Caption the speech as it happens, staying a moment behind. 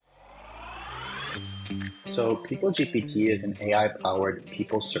So PeopleGPT is an AI-powered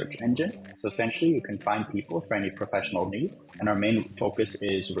people search engine. So essentially, you can find people for any professional need, and our main focus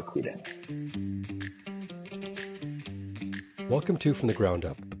is recruiting. Welcome to From the Ground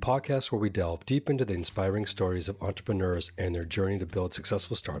Up, the podcast where we delve deep into the inspiring stories of entrepreneurs and their journey to build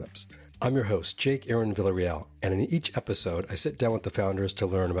successful startups. I'm your host, Jake Aaron Villarreal, and in each episode, I sit down with the founders to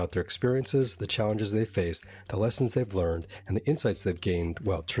learn about their experiences, the challenges they've faced, the lessons they've learned, and the insights they've gained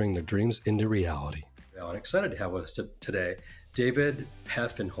while turning their dreams into reality. I'm excited to have with us today David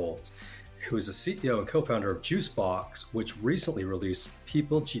Paffenholz, who is the CEO and co-founder of Juicebox, which recently released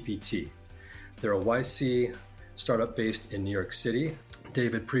PeopleGPT. They're a YC startup based in New York City.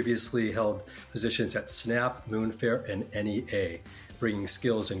 David previously held positions at Snap, Moonfare, and NEA, bringing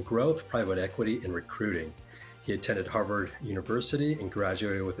skills in growth, private equity, and recruiting. He attended Harvard University and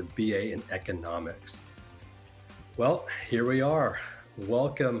graduated with a BA in economics. Well, here we are.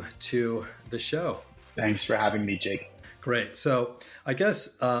 Welcome to the show. Thanks for having me, Jake. Great. So I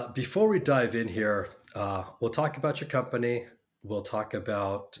guess before we dive in here, we'll talk about your company. We'll talk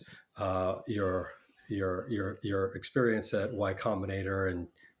about your experience at Y Combinator and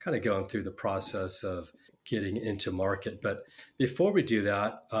kind of going through the process of getting into market. But before we do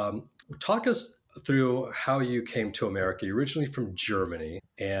that, talk us through how you came to America. You're originally from Germany,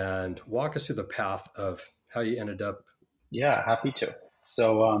 and walk us through the path of how you ended up. Yeah, happy to.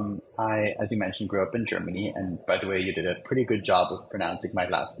 So I, as you mentioned, grew up in Germany. And by the way, you did a pretty good job of pronouncing my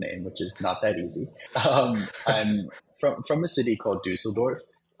last name, which is not that easy. I'm from a city called Düsseldorf,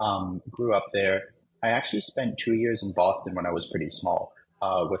 grew up there. I actually spent 2 years in Boston when I was pretty small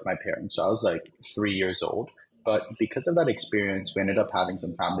with my parents. So I was like 3 years old. But because of that experience, we ended up having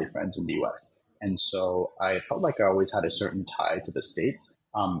some family friends in the US. And so I felt like I always had a certain tie to the States,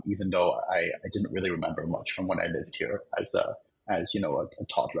 even though I didn't really remember much from when I lived here as a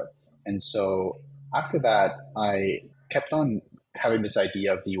toddler. And so after that, I kept on having this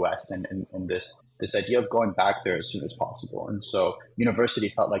idea of the US and this idea of going back there as soon as possible. And so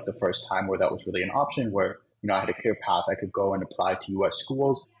university felt like the first time where that was really an option, where I had a clear path. I could go and apply to US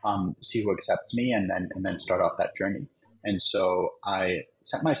schools, see who accepts me, and then start off that journey. And so I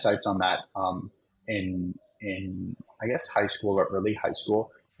set my sights on that in I guess high school or early high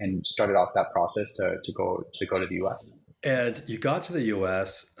school, and started off that process to go to the US. And you got to the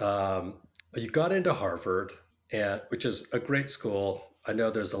US, you got into Harvard, which is a great school. I know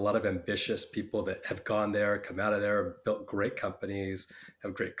there's a lot of ambitious people that have gone there, come out of there, built great companies,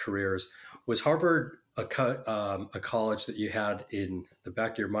 have great careers. Was Harvard a college that you had in the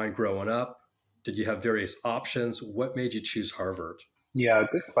back of your mind growing up? Did you have various options? What made you choose Harvard? Yeah,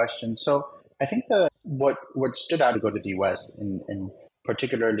 good question. So I think what stood out to go to the US, and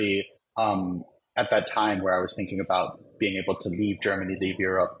particularly at that time where I was thinking about being able to leave Germany, leave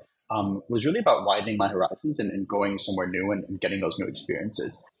Europe, was really about widening my horizons and going somewhere new and getting those new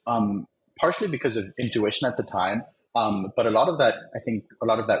experiences. Partially because of intuition at the time, but a lot of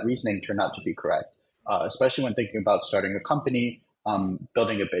that reasoning turned out to be correct, especially when thinking about starting a company,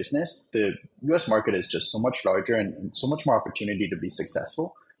 building a business. The US market is just so much larger and so much more opportunity to be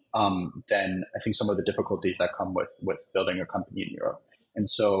successful than I think some of the difficulties that come with building a company in Europe. And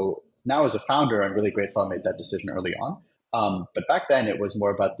so now as a founder, I'm really grateful I made that decision early on. But back then it was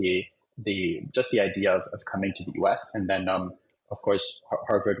more about the idea of coming to the US. And then, of course,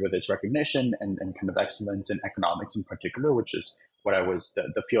 Harvard with its recognition and kind of excellence in economics in particular, which is what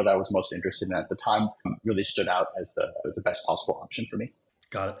the field I was most interested in at the time, really stood out as the best possible option for me.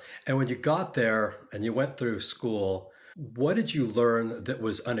 Got it. And when you got there and you went through school, what did you learn that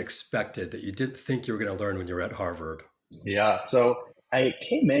was unexpected that you didn't think you were going to learn when you were at Harvard? Yeah. So I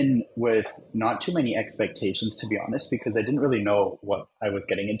came in with not too many expectations, to be honest, because I didn't really know what I was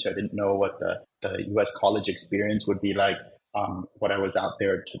getting into. I didn't know what the US college experience would be like, what I was out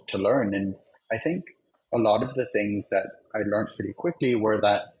there to learn. And I think a lot of the things that I learned pretty quickly were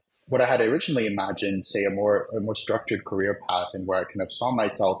that what I had originally imagined, say a more structured career path and where I kind of saw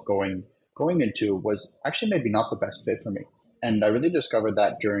myself going into, was actually maybe not the best fit for me. And I really discovered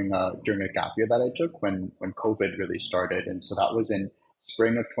that during a gap year that I took when COVID really started. And so that was in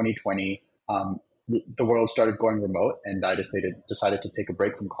spring of 2020. The world started going remote, and I decided to take a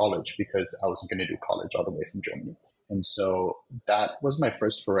break from college because I wasn't going to do college all the way from Germany. And so that was my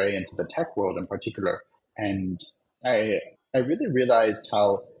first foray into the tech world in particular. And I really realized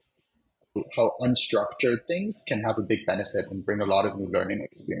how unstructured things can have a big benefit and bring a lot of new learning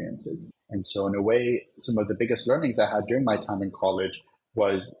experiences. And so in a way, some of the biggest learnings I had during my time in college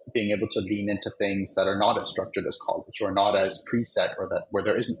was being able to lean into things that are not as structured as college, or not as preset, or that where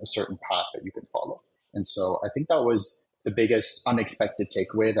there isn't a certain path that you can follow. And so I think that was the biggest unexpected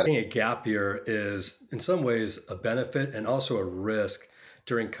takeaway that. I think a gap year is in some ways a benefit and also a risk.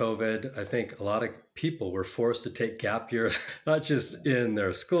 During COVID, I think a lot of people were forced to take gap years, not just in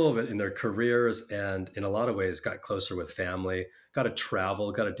their school, but in their careers. And in a lot of ways, got closer with family, got to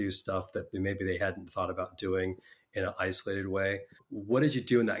travel, got to do stuff that maybe they hadn't thought about doing in an isolated way. What did you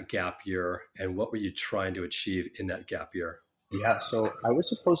do in that gap year? And what were you trying to achieve in that gap year? Yeah, so I was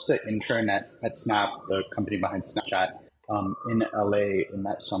supposed to intern at Snap, the company behind Snapchat, in LA in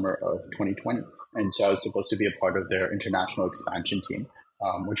that summer of 2020. And so I was supposed to be a part of their international expansion team,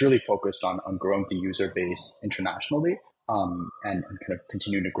 which really focused on growing the user base internationally, and kind of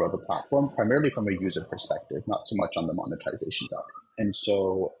continuing to grow the platform, primarily from a user perspective, not so much on the monetization side. And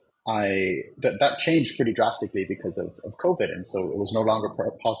so that changed pretty drastically because of COVID. And so it was no longer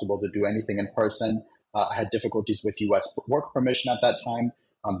possible to do anything in person. I had difficulties with US work permission at that time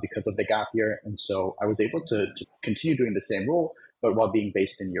because of the gap year. And so I was able to continue doing the same role, but while being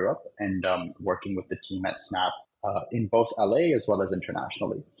based in Europe and working with the team at Snap in both LA as well as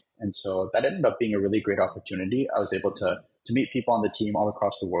internationally. And so that ended up being a really great opportunity. I was able to meet people on the team all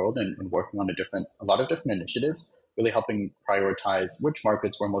across the world and working on a lot of different initiatives, really helping prioritize which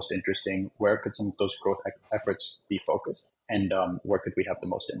markets were most interesting, where could some of those growth efforts be focused, and where could we have the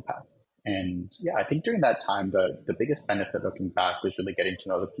most impact. And yeah, I think during that time, the biggest benefit looking back was really getting to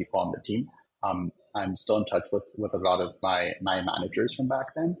know the people on the team. I'm still in touch with a lot of my managers from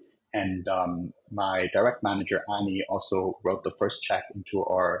back then. And my direct manager, Annie, also wrote the first check into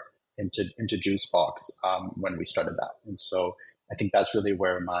Juicebox when we started that. And so I think that's really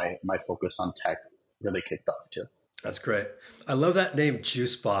where my focus on tech really kicked off too. That's great. I love that name,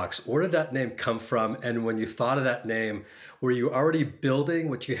 Juicebox. Where did that name come from? And when you thought of that name, were you already building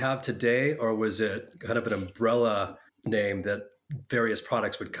what you have today, or was it kind of an umbrella name that various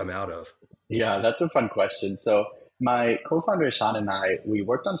products would come out of? Yeah, that's a fun question. So my co-founder, Sean, and I, we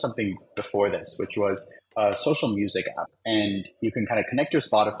worked on something before this, which was a social music app. And you can kind of connect your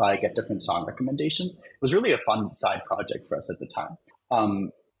Spotify, get different song recommendations. It was really a fun side project for us at the time.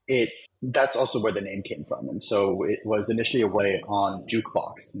 That's also where the name came from. And so it was initially a way on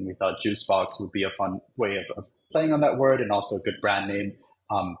Jukebox. And we thought Juicebox would be a fun way of playing on that word, and also a good brand name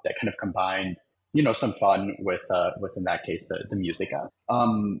that kind of combined, some fun with in that case, the music app.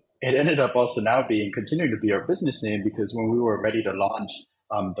 It ended up also now continuing to be our business name, because when we were ready to launch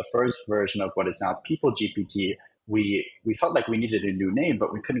the first version of what is now People GPT, we felt like we needed a new name,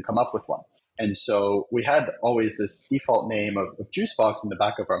 but we couldn't come up with one. And so we had always this default name of Juicebox in the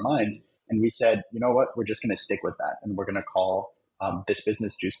back of our minds. And we said, you know what, we're just going to stick with that. And we're going to call this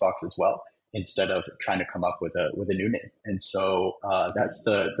business Juicebox as well, instead of trying to come up with a new name. And so that's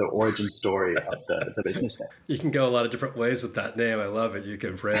the origin story of the business name. You can go a lot of different ways with that name. I love it. You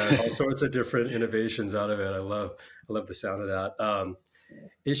can brand all sorts of different innovations out of it. I love the sound of that.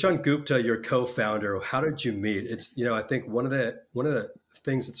 Ishan Gupta, your co-founder, how did you meet? It's, I think one of the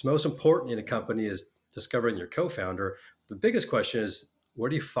things that's most important in a company is discovering your co-founder. The biggest question is, where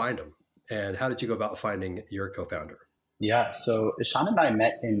do you find them? And how did you go about finding your co-founder? Yeah, so Ishan and I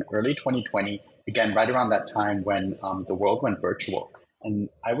met in early 2020, again, right around that time when the world went virtual. And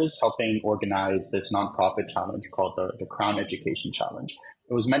I was helping organize this nonprofit challenge called the Crown Education Challenge.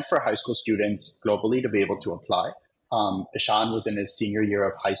 It was meant for high school students globally to be able to apply. Ishan was in his senior year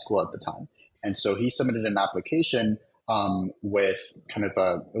of high school at the time. And so he submitted an application with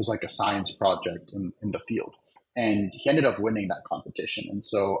it was like a science project in the field. And he ended up winning that competition. And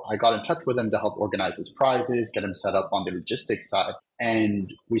so I got in touch with him to help organize his prizes, get him set up on the logistics side.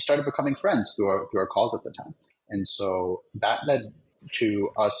 And we started becoming friends through our calls at the time. And so that led to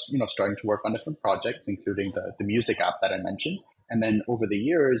us, starting to work on different projects, including the music app that I mentioned. And then over the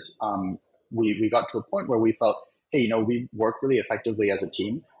years, we got to a point where we felt, hey, we work really effectively as a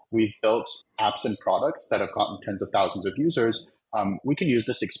team. We've built apps and products that have gotten tens of thousands of users. We can use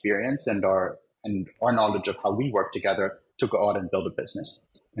this experience and our knowledge of how we work together to go out and build a business.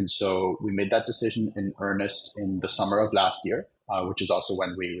 And so we made that decision in earnest in the summer of last year, which is also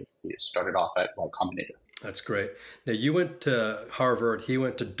when we started off at Y Combinator. That's great. Now, you went to Harvard, he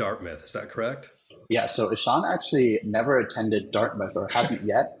went to Dartmouth. Is that correct? Yeah, so Ishan actually never attended Dartmouth, or hasn't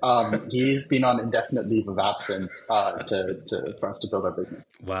yet. He's been on indefinite leave of absence for us to build our business.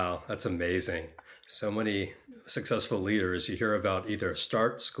 Wow, that's amazing. So many successful leaders you hear about either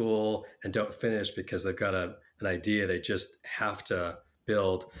start school and don't finish because they've got an idea they just have to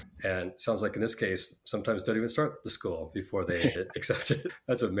build. And it sounds like in this case, sometimes don't even start the school before they accept it.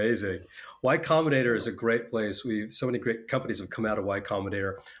 That's amazing. Y Combinator is a great place. So many great companies have come out of Y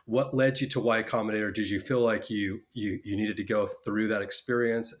Combinator. What led you to Y Combinator? Did you feel like you needed to go through that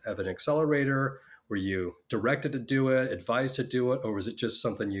experience of an accelerator? Were you directed to do it, advised to do it, or was it just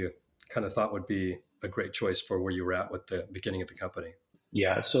something you kind of thought would be a great choice for where you were at with the beginning of the company?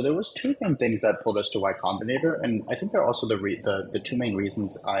 Yeah, so there was two main things that pulled us to Y Combinator, and I think they're also the two main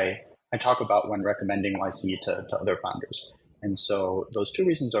reasons I talk about when recommending YC to other founders. And so those two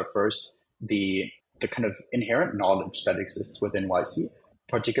reasons are first the kind of inherent knowledge that exists within YC,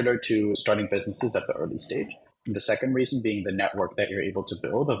 particular to starting businesses at the early stage. And the second reason being the network that you're able to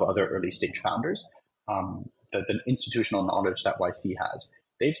build of other early stage founders, the institutional knowledge that YC has.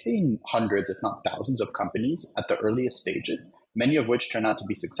 They've seen hundreds, if not thousands, of companies at the earliest stages, many of which turn out to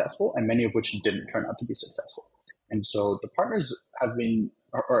be successful and many of which didn't turn out to be successful. And so the partners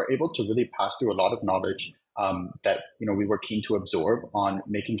are able to really pass through a lot of knowledge that we were keen to absorb on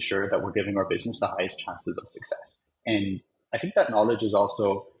making sure that we're giving our business the highest chances of success. And I think that knowledge is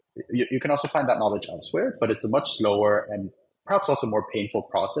also, you can also find that knowledge elsewhere, but it's a much slower and perhaps also more painful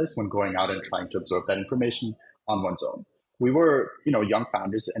process when going out and trying to absorb that information on one's own. We were, young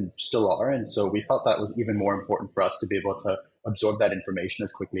founders and still are, and so we felt that was even more important for us to be able to absorb that information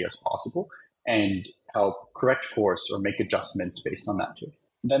as quickly as possible and help correct course or make adjustments based on that too.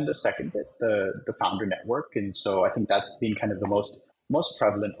 Then the second bit, the founder network, and so I think that's been kind of the most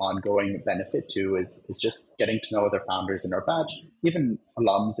prevalent ongoing benefit too is just getting to know other founders in our batch, even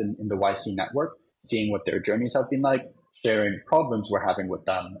alums in the YC network, seeing what their journeys have been like, sharing problems we're having with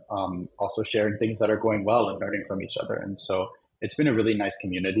them, also sharing things that are going well and learning from each other. And so it's been a really nice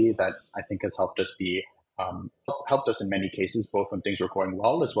community that I think has helped us helped us in many cases, both when things were going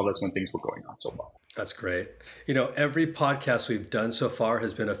well as well as when things were going not so well. That's great. Every podcast we've done so far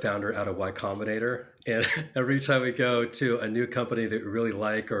has been a founder out of Y Combinator. And every time we go to a new company that we really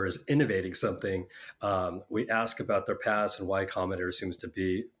like or is innovating something, we ask about their past, and Y Combinator seems to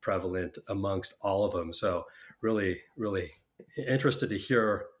be prevalent amongst all of them. So really, really interested to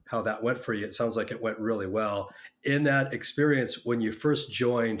hear how that went for you. It sounds like it went really well. In that experience, when you first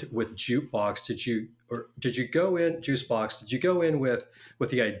joined with Juicebox, did you go in with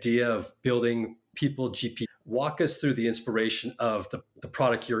the idea of building people GP? Walk us through the inspiration of the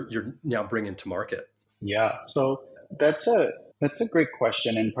product you're now bringing to market. Yeah, so that's a great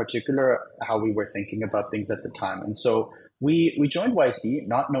question, in particular how we were thinking about things at the time. And so we joined YC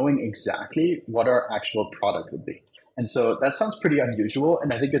not knowing exactly what our actual product would be. And so that sounds pretty unusual,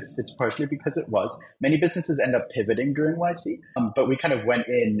 and I think it's partially because it was. Many businesses end up pivoting during YC, but we kind of went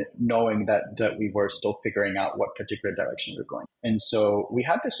in knowing that we were still figuring out what particular direction we're going. And so we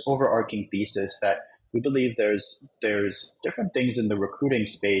had this overarching thesis that we believe there's different things in the recruiting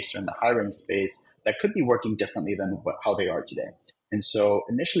space or in the hiring space that could be working differently than how they are today. And so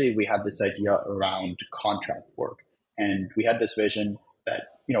initially we had this idea around contract work, and we had this vision that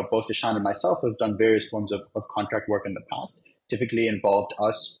both Ishan and myself have done various forms of contract work in the past, typically involved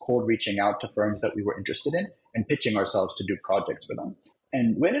us cold reaching out to firms that we were interested in and pitching ourselves to do projects for them.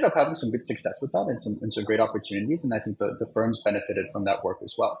 And we ended up having some good success with that and some great opportunities. And I think the firms benefited from that work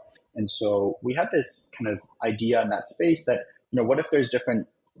as well. And so we had this kind of idea in that space that, what if there's different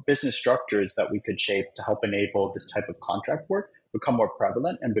business structures that we could shape to help enable this type of contract work become more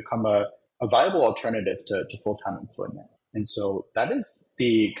prevalent and become a viable alternative to full-time employment. And so that is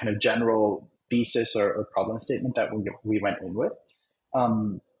the kind of general thesis or problem statement that we went in with.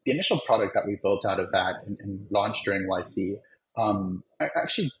 The initial product that we built out of that and launched during YC,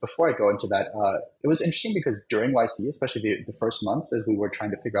 actually, before I go into that, it was interesting because during YC, especially the first months as we were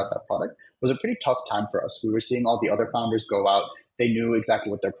trying to figure out that product, was a pretty tough time for us. We were seeing all the other founders go out. They knew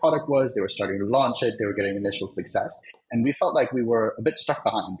exactly what their product was. They were starting to launch it. They were getting initial success. And we felt like we were a bit stuck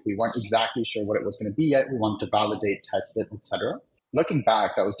behind. We weren't exactly sure what it was going to be yet. We wanted to validate, test it, etc. Looking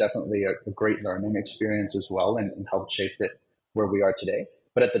back, that was definitely a great learning experience as well and helped shape it where we are today.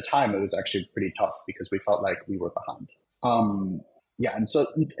 But at the time, it was actually pretty tough because we felt like we were behind. And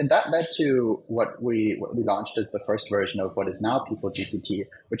that led to what we launched as the first version of what is now People GPT,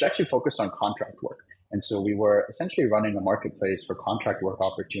 which actually focused on contract work. And so we were essentially running a marketplace for contract work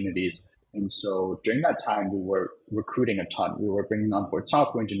opportunities. And so during that time, we were recruiting a ton. We were bringing on board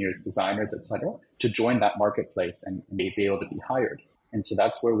software engineers, designers, et cetera, to join that marketplace and be able to be hired. And so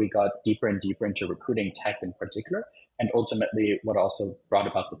that's where we got deeper and deeper into recruiting tech in particular. And ultimately, what also brought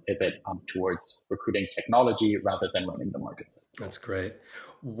about the pivot towards recruiting technology rather than running the marketplace. That's great.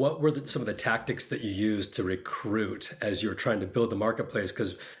 What were some of the tactics that you used to recruit as you were trying to build the marketplace?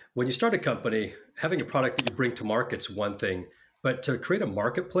 Because when you start a company, having a product that you bring to market's one thing, but to create a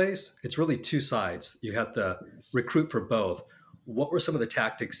marketplace, it's really two sides. You have to recruit for both. What were some of the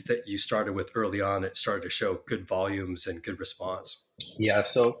tactics that you started with early on that started to show good volumes and good response? Yeah,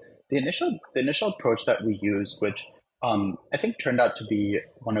 so the initial approach that we used, which I think turned out to be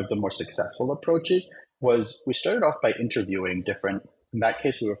one of the more successful approaches was we started off by interviewing different, in that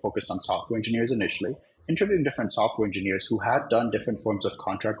case, we were focused on software engineers initially, interviewing different software engineers who had done different forms of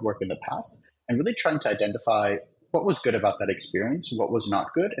contract work in the past and really trying to identify what was good about that experience, what was not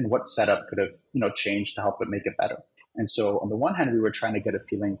good, and what setup could have, changed to help it make it better. And so on the one hand, we were trying to get a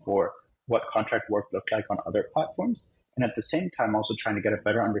feeling for what contract work looked like on other platforms. And at the same time, also trying to get a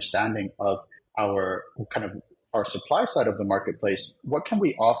better understanding of our kind of our supply side of the marketplace. What can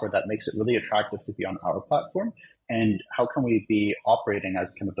we offer that makes it really attractive to be on our platform? And how can we be operating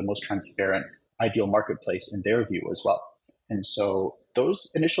as kind of the most transparent, ideal marketplace in their view as well? And so those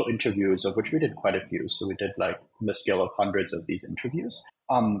initial interviews, of which we did quite a few, so we did like on the scale of hundreds of these interviews,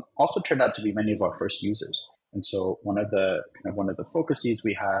 also turned out to be many of our first users. And so one of the focuses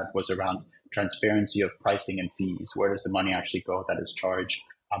we had was around transparency of pricing and fees. Where does the money actually go that is charged?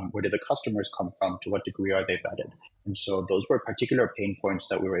 Where do the customers come from? To what degree are they vetted? And so those were particular pain points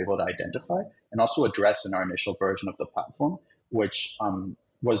that we were able to identify and also address in our initial version of the platform, which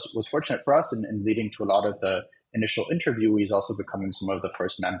was fortunate for us in leading to a lot of the initial interviewees also becoming some of the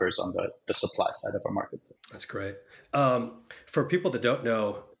first members on the supply side of our marketplace. That's great. For people that don't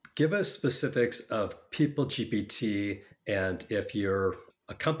know, give us specifics of People GPT, and if you're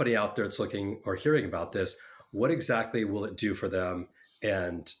a company out there that's looking or hearing about this, what exactly will it do for them?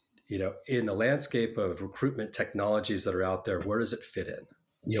 And, in the landscape of recruitment technologies that are out there, where does it fit in?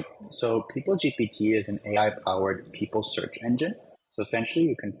 Yep. So People GPT is an AI-powered people search engine. So essentially,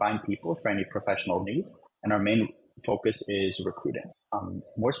 you can find people for any professional need, and our main focus is recruiting.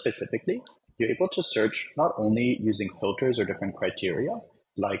 More specifically, you're able to search not only using filters or different criteria,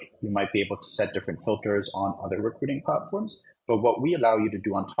 like you might be able to set different filters on other recruiting platforms, but what we allow you to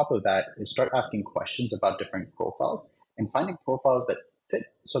do on top of that is start asking questions about different profiles and finding profiles that fit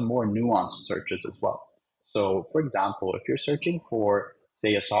some more nuanced searches as well. So for example, if you're searching for,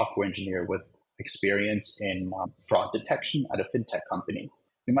 say, a software engineer with experience in fraud detection at a fintech company,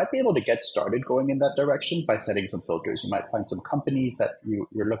 you might be able to get started going in that direction by setting some filters. You might find some companies that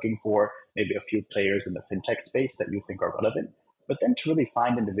you're looking for, maybe a few players in the fintech space that you think are relevant. But then to really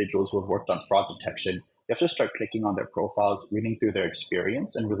find individuals who have worked on fraud detection, you have to start clicking on their profiles, reading through their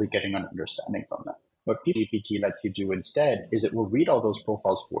experience, and really getting an understanding from them. What PGPT lets you do instead is it will read all those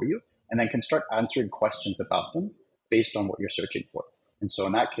profiles for you and then can start answering questions about them based on what you're searching for. And so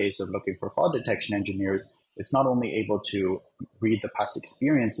in that case of looking for fraud detection engineers, it's not only able to read the past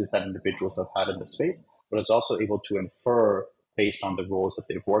experiences that individuals have had in the space, but it's also able to infer based on the roles that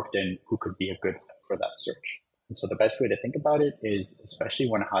they've worked in who could be a good fit for that search. And so the best way to think about it is, especially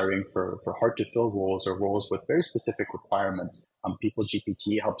when hiring for hard to fill roles or roles with very specific requirements, People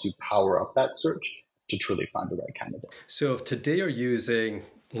GPT helps you power up that search to truly find the right candidate. So if today you're using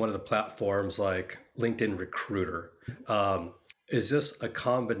one of the platforms like LinkedIn Recruiter, is this a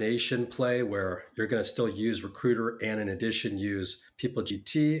combination play where you're going to still use Recruiter and in addition use People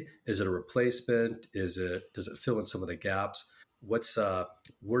GPT? Is it a replacement? Does it fill in some of the gaps?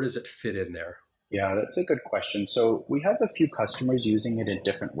 Where does it fit in there? Yeah, that's a good question. So we have a few customers using it in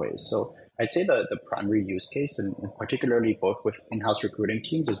different ways. So I'd say the primary use case, and particularly both with in-house recruiting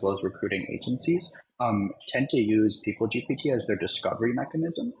teams as well as recruiting agencies, tend to use People GPT as their discovery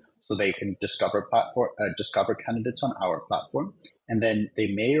mechanism. So they can discover candidates on our platform. And then they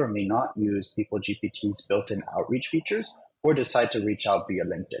may or may not use People GPT's built-in outreach features or decide to reach out via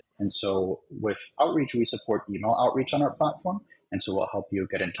LinkedIn. And so with outreach, we support email outreach on our platform. And so we'll help you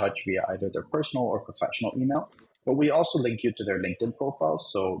get in touch via either their personal or professional email. But we also link you to their LinkedIn profiles.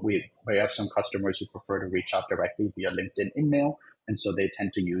 So we have some customers who prefer to reach out directly via LinkedIn email. And so they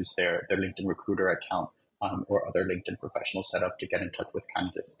tend to use their LinkedIn recruiter account or other LinkedIn professional setup to get in touch with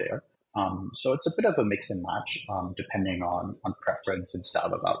candidates there. So it's a bit of a mix and match depending on preference and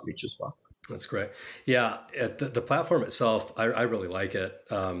style of outreach as well. That's great. Yeah, the platform itself, I really like it.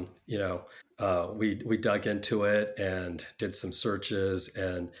 We dug into it and did some searches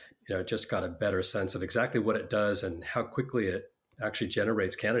and just got a better sense of exactly what it does and how quickly it actually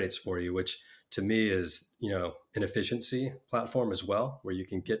generates candidates for you, which to me is an efficiency platform as well, where you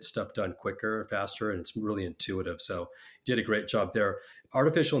can get stuff done quicker, faster, and it's really intuitive. So you did a great job there.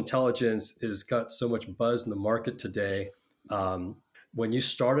 Artificial intelligence has got so much buzz in the market today. When you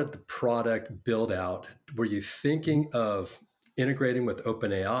started the product build out, were you thinking of integrating with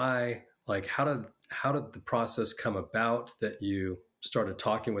OpenAI? Like how did the process come about that you started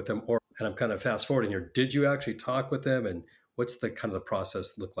talking with them? And I'm kind of fast forwarding here. Did you actually talk with them? And what's the kind of the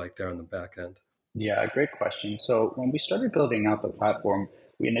process look like there on the back end? Yeah, great question. So when we started building out the platform,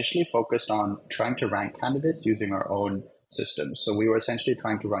 we initially focused on trying to rank candidates using our own systems. So we were essentially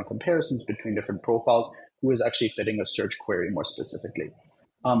trying to run comparisons between different profiles who is actually fitting a search query more specifically.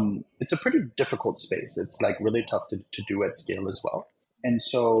 It's a pretty difficult space. It's like really tough to do at scale as well. And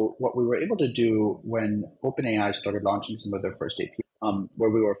so what we were able to do when OpenAI started launching some of their first APIs, where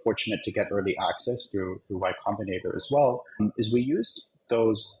we were fortunate to get early access through Y Combinator as well, is we used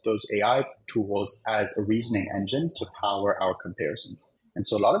those AI tools as a reasoning engine to power our comparisons. And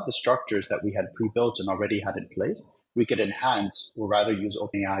so a lot of the structures that we had pre-built and already had in place, we could enhance or rather use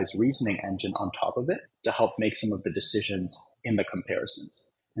OpenAI's reasoning engine on top of it to help make some of the decisions in the comparisons.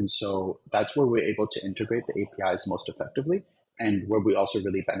 And so that's where we're able to integrate the APIs most effectively, and where we also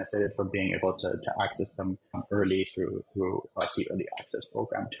really benefited from being able to access them early through YC Early Access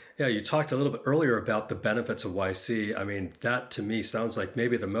program. Yeah, you talked a little bit earlier about the benefits of YC. I mean, that to me sounds like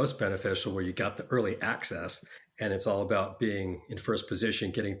maybe the most beneficial, where you got the early access and it's all about being in first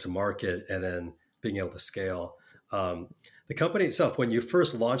position, getting to market, and then being able to scale. The company itself, when you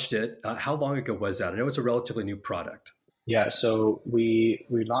first launched it, how long ago was that? I know it's a relatively new product. Yeah, so we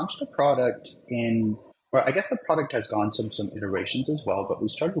launched the product well, I guess the product has gone some iterations as well, but we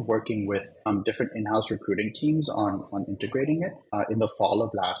started working with different in-house recruiting teams on integrating it in the fall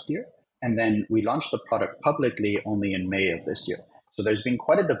of last year. And then we launched the product publicly only in May of this year. So there's been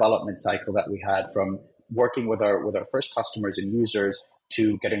quite a development cycle that we had from working with our first customers and users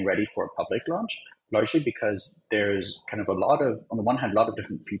to getting ready for a public launch, largely because there's kind of on the one hand, a lot of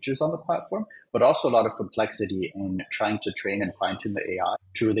different features on the platform, but also a lot of complexity in trying to train and fine tune the AI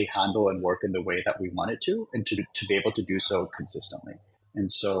to really handle and work in the way that we want it to, and to be able to do so consistently.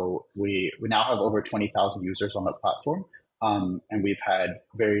 And so we now have over 20,000 users on the platform, and we've had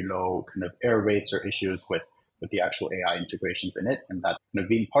very low kind of error rates or issues with the actual AI integrations in it. And that's kind of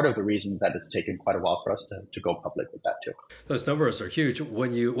been part of the reasons that it's taken quite a while for us to go public with that too. Those numbers are huge.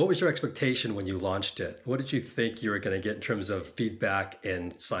 What was your expectation when you launched it? What did you think you were going to get in terms of feedback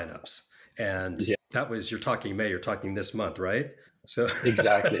and signups? And that was, you're talking May, you're talking this month, right? So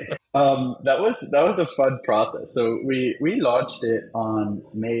exactly. That was a fun process. So we launched it on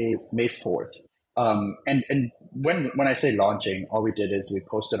May 4th. And when I say launching, all we did is we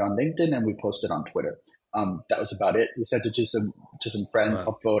posted on LinkedIn and we posted on Twitter. That was about it. We sent it to some friends,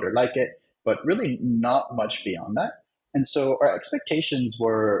 upvote or like it, but really not much beyond that. And so our expectations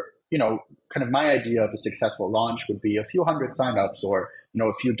were, kind of my idea of a successful launch would be a few hundred signups or,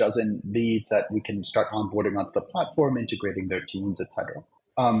 a few dozen leads that we can start onboarding onto the platform, integrating their teams, etc.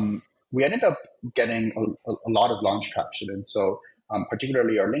 We ended up getting a lot of launch traction. And so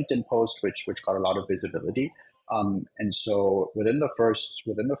particularly our LinkedIn post, which got a lot of visibility. And so within the first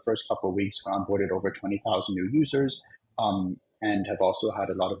couple of weeks, we onboarded over 20,000 new users, and have also had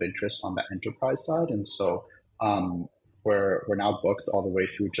a lot of interest on the enterprise side. And so we're now booked all the way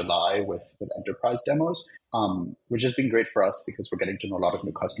through July with enterprise demos, which has been great for us because we're getting to know a lot of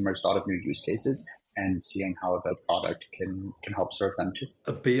new customers, a lot of new use cases, and seeing how the product can help serve them too.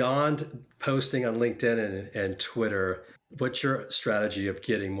 Beyond posting on LinkedIn and Twitter, what's your strategy of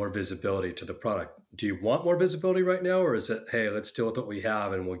getting more visibility to the product? Do you want more visibility right now, or is it, hey, let's deal with what we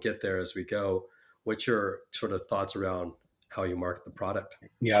have and we'll get there as we go? What's your sort of thoughts around how you market the product?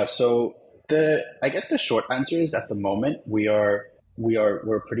 Yeah, so I guess the short answer is at the moment we're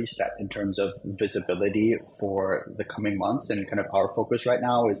pretty set in terms of visibility for the coming months, and kind of our focus right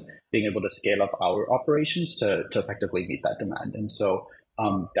now is being able to scale up our operations to effectively meet that demand. And so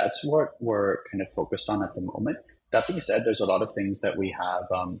that's what we're kind of focused on at the moment. That being said, there's a lot of things that we have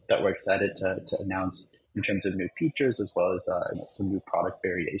that we're excited to announce in terms of new features, as well as some new product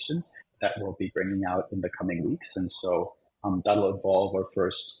variations that we'll be bringing out in the coming weeks. And so that'll involve our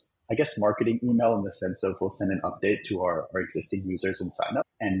first, I guess, marketing email, in the sense of we'll send an update to our existing users and sign up,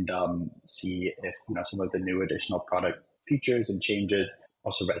 and see if some of the new additional product features and changes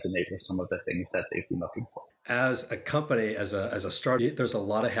also resonate with some of the things that they've been looking for. As a company, as a startup, there's a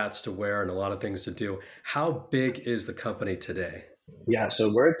lot of hats to wear and a lot of things to do. How big is the company today? Yeah,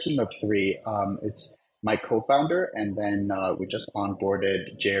 so we're a team of 3. It's my co-founder, and then we just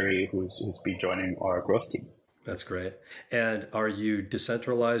onboarded Jerry, who's been joining our growth team. That's great. And are you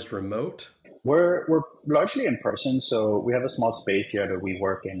decentralized, remote? We're largely in person. So we have a small space here that we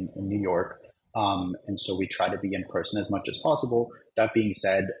work in New York. And so we try to be in person as much as possible. That being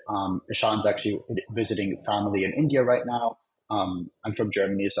said, Ishan's actually visiting family in India right now. I'm from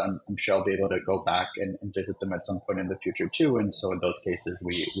Germany, so I'm sure I'll be able to go back and visit them at some point in the future too. And so in those cases,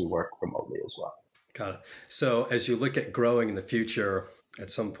 we work remotely as well. Got it. So as you look at growing in the future, at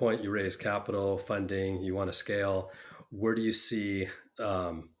some point you raise capital, funding, you want to scale. Where do you see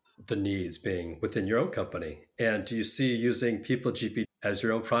the needs being within your own company? And do you see using People GPT as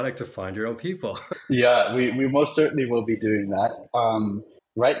your own product to find your own people? Yeah, we most certainly will be doing that.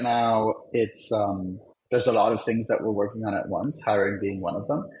 Right now, it's there's a lot of things that we're working on at once, hiring being one of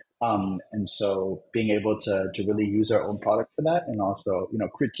them. And so being able to really use our own product for that and also,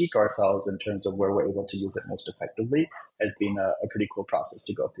 critique ourselves in terms of where we're able to use it most effectively has been a pretty cool process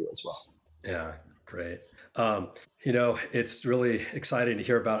to go through as well. Yeah, great. Um, it's really exciting to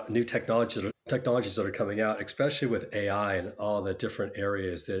hear about new technologies that are coming out, especially with AI and all the different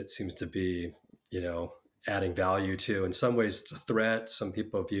areas that it seems to be, adding value to. In some ways, it's a threat. Some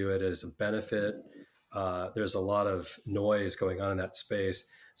people view it as a benefit. There's a lot of noise going on in that space.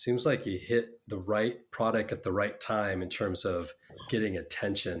 Seems like you hit the right product at the right time in terms of getting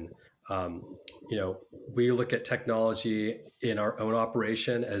attention. Um, we look at technology in our own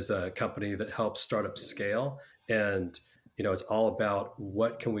operation as a company that helps startups scale. And, it's all about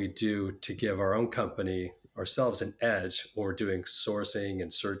what can we do to give our own company ourselves an edge when we're doing sourcing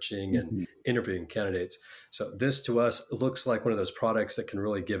and searching and Mhm. interviewing candidates. So this to us looks like one of those products that can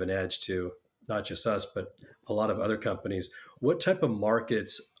really give an edge to not just us, but a lot of other companies. What type of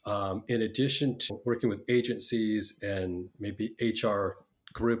markets, in addition to working with agencies and maybe HR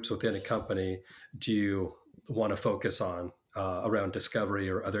groups within a company, do you want to focus on around discovery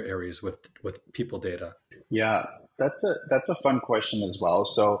or other areas with people data? Yeah, that's a fun question as well.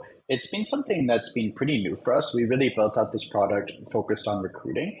 So it's been something that's been pretty new for us. We really built out this product focused on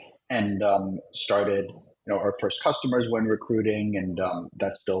recruiting and started, our first customers were in recruiting, and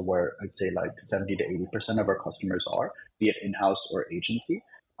that's still where I'd say like 70 to 80% of our customers are, be it in-house or agency.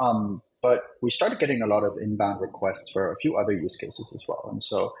 But we started getting a lot of inbound requests for a few other use cases as well. And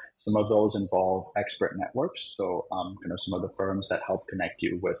so some of those involve expert networks. So, some of the firms that help connect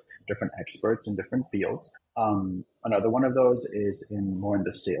you with different experts in different fields. Another one of those is more in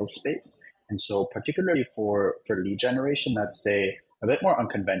the sales space. And so particularly for lead generation, that's say a bit more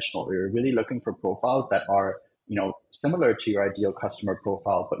unconventional. We're really looking for profiles that are, similar to your ideal customer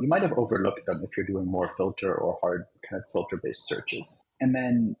profile, but you might have overlooked them if you're doing more filter or hard kind of filter based searches. And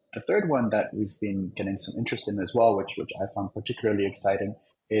then the third one that we've been getting some interest in as well, which I found particularly exciting,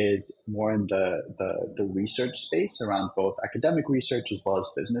 is more in the research space around both academic research as well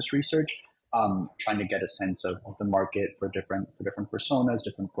as business research, trying to get a sense of the market for different personas,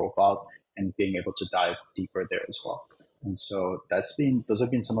 different profiles, and being able to dive deeper there as well. And so those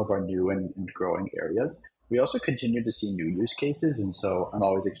have been some of our new and growing areas. We also continue to see new use cases, and so I'm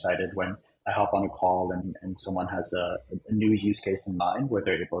always excited when I hop on a call and someone has a new use case in mind where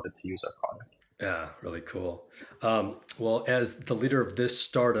they're able to use our product. Yeah, really cool. Well, as the leader of this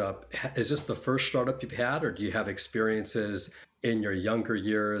startup, is this the first startup you've had, or do you have experiences in your younger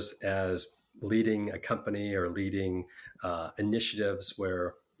years as leading a company or leading initiatives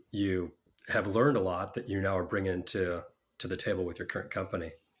where you have learned a lot that you now are bringing to the table with your current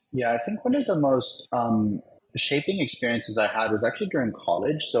company? Yeah, I think one of the most shaping experiences I had was actually during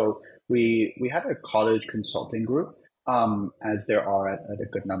college. So we had a college consulting group, as there are at a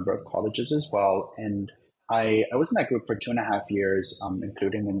good number of colleges as well. And I was in that group for 2.5 years,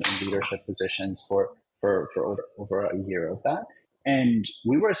 including in leadership positions for over a year of that. And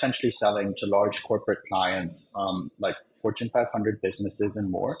we were essentially selling to large corporate clients, like Fortune 500 businesses and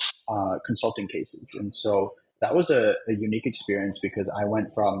more, consulting cases. And so that was a unique experience because I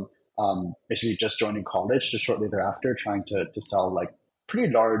went from basically just joining college to shortly thereafter trying to sell like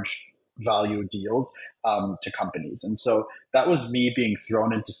pretty large value deals to companies. And so that was me being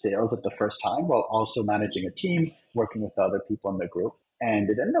thrown into sales at the first time while also managing a team, working with the other people in the group. And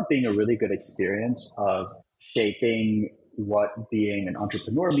it ended up being a really good experience of shaping what being an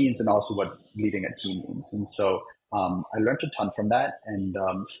entrepreneur means and also what leading a team means. And so I learned a ton from that. And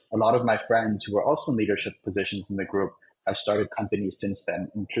a lot of my friends who were also in leadership positions in the group have started companies since then,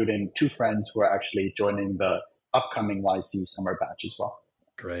 including two friends who are actually joining the upcoming YC summer batch as well.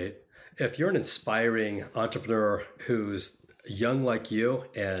 Great. If you're an inspiring entrepreneur who's young like you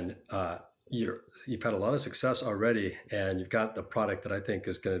and you've had a lot of success already and you've got the product that I think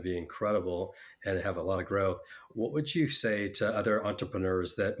is going to be incredible and have a lot of growth, what would you say to other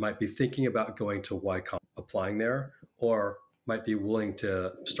entrepreneurs that might be thinking about going to Y Com, applying there, or might be willing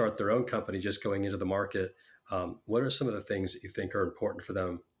to start their own company just going into the market? What are some of the things that you think are important for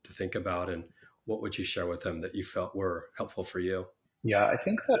them to think about, and what would you share with them that you felt were helpful for you? Yeah, I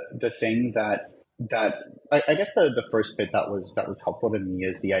think that the thing that I guess the first bit that was helpful to me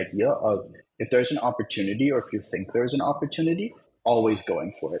is the idea of if there's an opportunity or if you think there's an opportunity, always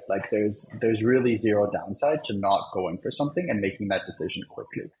going for it. Like there's really zero downside to not going for something and making that decision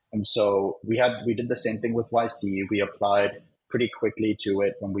quickly. And so we did the same thing with YC. We applied pretty quickly to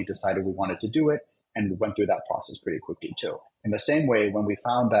it when we decided we wanted to do it and went through that process pretty quickly too. in the same way, when we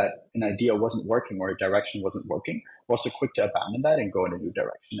found that an idea wasn't working or a direction wasn't working, we're also quick to abandon that and go in a new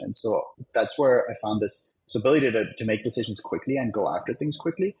direction. And so that's where I found this ability to make decisions quickly and go after things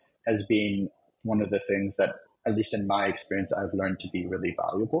quickly has been one of the things that, at least in my experience, I've learned to be really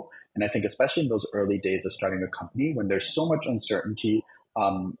valuable. And I think especially in those early days of starting a company, when there's so much uncertainty,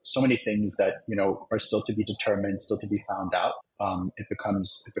 so many things that are still to be determined, still to be found out, it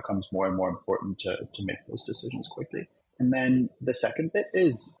becomes more and more important to make those decisions quickly. And then the second bit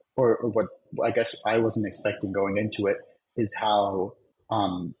is, or what I guess I wasn't expecting going into it, is how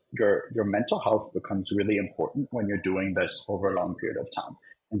your mental health becomes really important when you're doing this over a long period of time.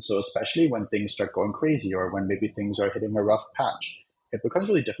 And so especially when things start going crazy or when maybe things are hitting a rough patch, it becomes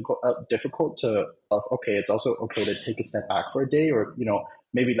really difficult to, okay, it's also okay to take a step back for a day, or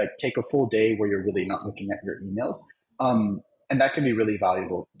maybe like take a full day where you're really not looking at your emails. And that can be really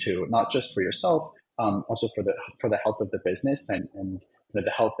valuable too, not just for yourself, also for the health of the business and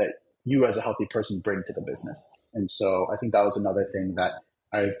the health that you as a healthy person bring to the business. And so I think that was another thing that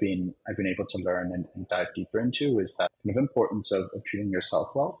I've been able to learn and dive deeper into, is that kind of importance of treating yourself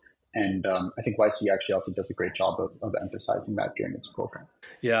well. And I think YC actually also does a great job of emphasizing that during its program.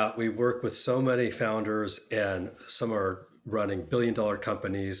 Yeah, we work with so many founders, and some are running billion-dollar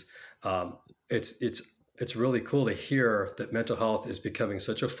companies. It's really cool to hear that mental health is becoming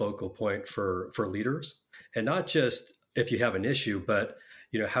such a focal point for leaders, and not just if you have an issue, but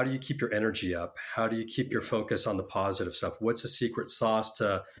how do you keep your energy up? How do you keep your focus on the positive stuff? What's the secret sauce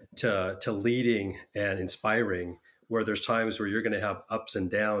to leading and inspiring, where there's times where you're going to have ups and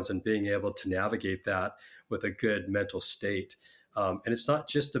downs, and being able to navigate that with a good mental state. And it's not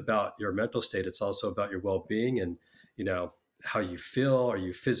just about your mental state, it's also about your well-being and, how you feel. Are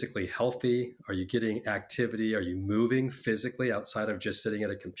you physically healthy? Are you getting activity? Are you moving physically outside of just sitting at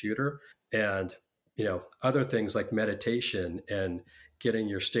a computer? And, other things like meditation and getting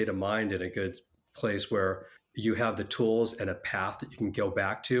your state of mind in a good place where you have the tools and a path that you can go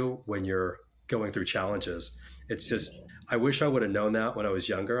back to when you're going through challenges. It's just, I wish I would have known that when I was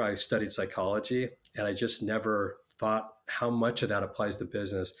younger. I studied psychology, and I just never thought how much of that applies to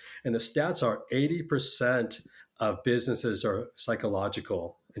business. And the stats are 80% of businesses are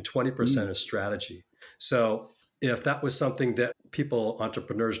psychological and 20% is strategy. So if that was something that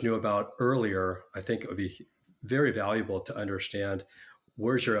entrepreneurs knew about earlier, I think it would be very valuable to understand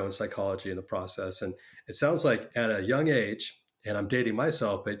where's your own psychology in the process. And it sounds like at a young age, and I'm dating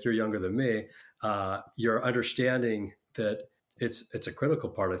myself, but you're younger than me, you're understanding that it's a critical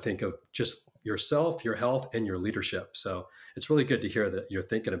part, I think, of just yourself, your health, and your leadership. So it's really good to hear that you're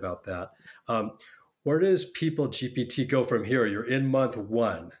thinking about that. Where does People GPT go from here? You're in month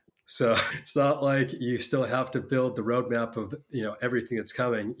 1. So it's not like you still have to build the roadmap of everything that's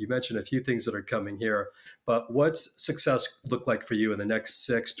coming. You mentioned a few things that are coming here, but what's success look like for you in the next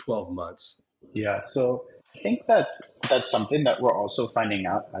 6-12 months? Yeah, so I think that's something that we're also finding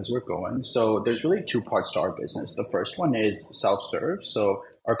out as we're going. So there's really 2 parts to our business. The first one is self-serve. So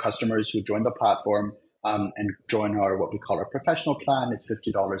our customers who join the platform and join what we call our professional plan, it's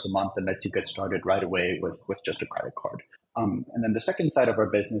 $50 a month and lets you get started right away with just a credit card. And then the second side of our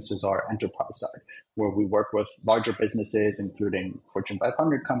business is our enterprise side, where we work with larger businesses, including Fortune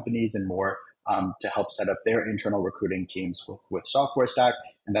 500 companies and more, to help set up their internal recruiting teams with software stack.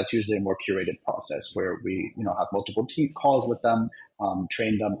 And that's usually a more curated process where we have multiple team calls with them,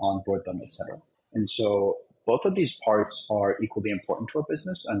 train them, onboard them, etc. And so both of these parts are equally important to our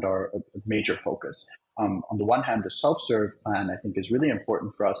business and are a major focus. On the one hand, the self-serve plan, I think, is really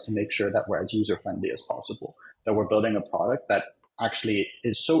important for us to make sure that we're as user-friendly as possible, that we're building a product that actually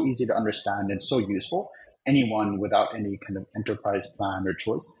is so easy to understand and so useful. Anyone without any kind of enterprise plan or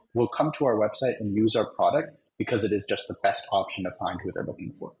choice will come to our website and use our product because it is just the best option to find who they're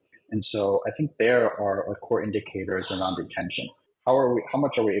looking for. And so I think there are our core indicators around retention. How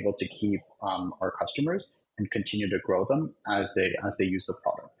much are we able to keep our customers and continue to grow them as they use the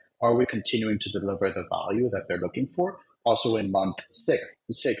product? Are we continuing to deliver the value that they're looking for also in month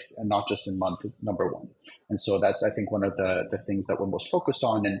six and not just in month number 1? And so that's, I think, one of the things that we're most focused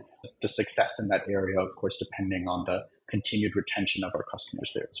on, and the success in that area, of course, depending on the continued retention of our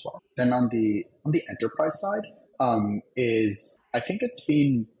customers there as well. Then on the enterprise side, is I think it's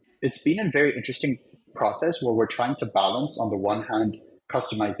been a very interesting process where we're trying to balance, on the one hand,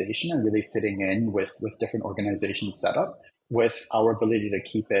 customization and really fitting in with different organizations setup, with our ability to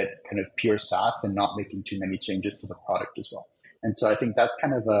keep it kind of pure SaaS and not making too many changes to the product as well. And so I think that's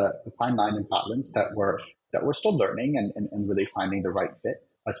kind of a fine line and balance that we're still learning and really finding the right fit,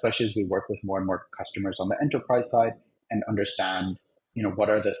 especially as we work with more and more customers on the enterprise side and understand, what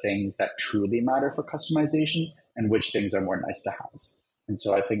are the things that truly matter for customization and which things are more nice to have. And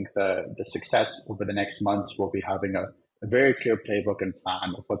so I think the success over the next months will be having a very clear playbook and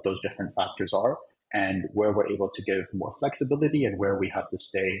plan of what those different factors are and where we're able to give more flexibility and where we have to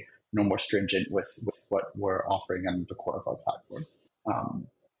stay more stringent with what we're offering on the core of our platform.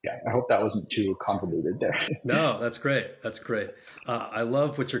 Yeah, I hope that wasn't too convoluted there. No, that's great. That's great. I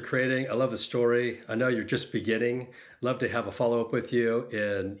love what you're creating. I love the story. I know you're just beginning. Love to have a follow-up with you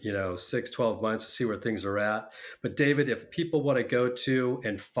in 6, 12 months to see where things are at. But David, if people want to go to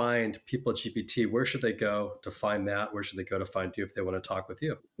and find People GPT, where should they go to find that? Where should they go to find you if they want to talk with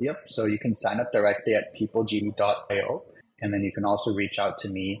you? Yep. So you can sign up directly at peopleGPT.io. And then you can also reach out to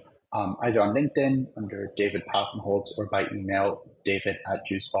me either on LinkedIn under David Paffenholz or by email,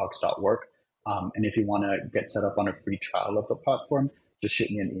 david@juicebox.work. And if you want to get set up on a free trial of the platform, just shoot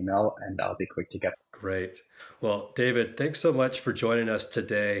me an email and I'll be quick to get. Great. Well, David, thanks so much for joining us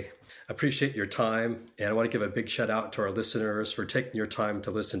today. I appreciate your time. And I want to give a big shout out to our listeners for taking your time to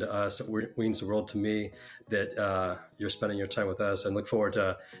listen to us. It means the world to me that you're spending your time with us, and look forward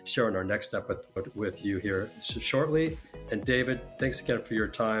to sharing our next step with you here shortly. And David, thanks again for your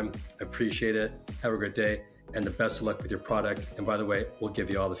time. I appreciate it. Have a great day and the best of luck with your product. And by the way, we'll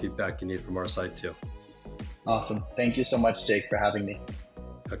give you all the feedback you need from our side too. Awesome. Thank you so much, Jake, for having me.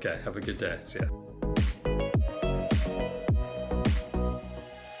 Okay. Have a good day. See ya.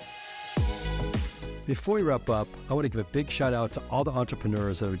 Before we wrap up, I want to give a big shout out to all the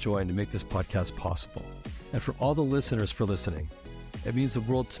entrepreneurs that have joined to make this podcast possible. And for all the listeners for listening. It means the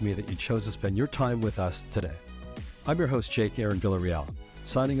world to me that you chose to spend your time with us today. I'm your host, Jake Aaron Villarreal,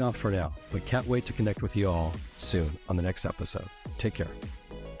 signing off for now, but can't wait to connect with you all soon on the next episode. Take care.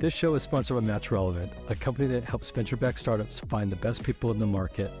 This show is sponsored by Match Relevant, a company that helps venture-backed startups find the best people in the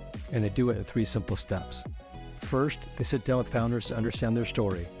market, and they do it in 3 simple steps. First, they sit down with founders to understand their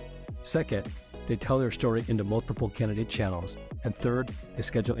story. Second, they tell their story into multiple candidate channels. And third, they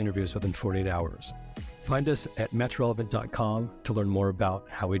schedule interviews within 48 hours. Find us at matchrelevant.com to learn more about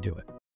how we do it.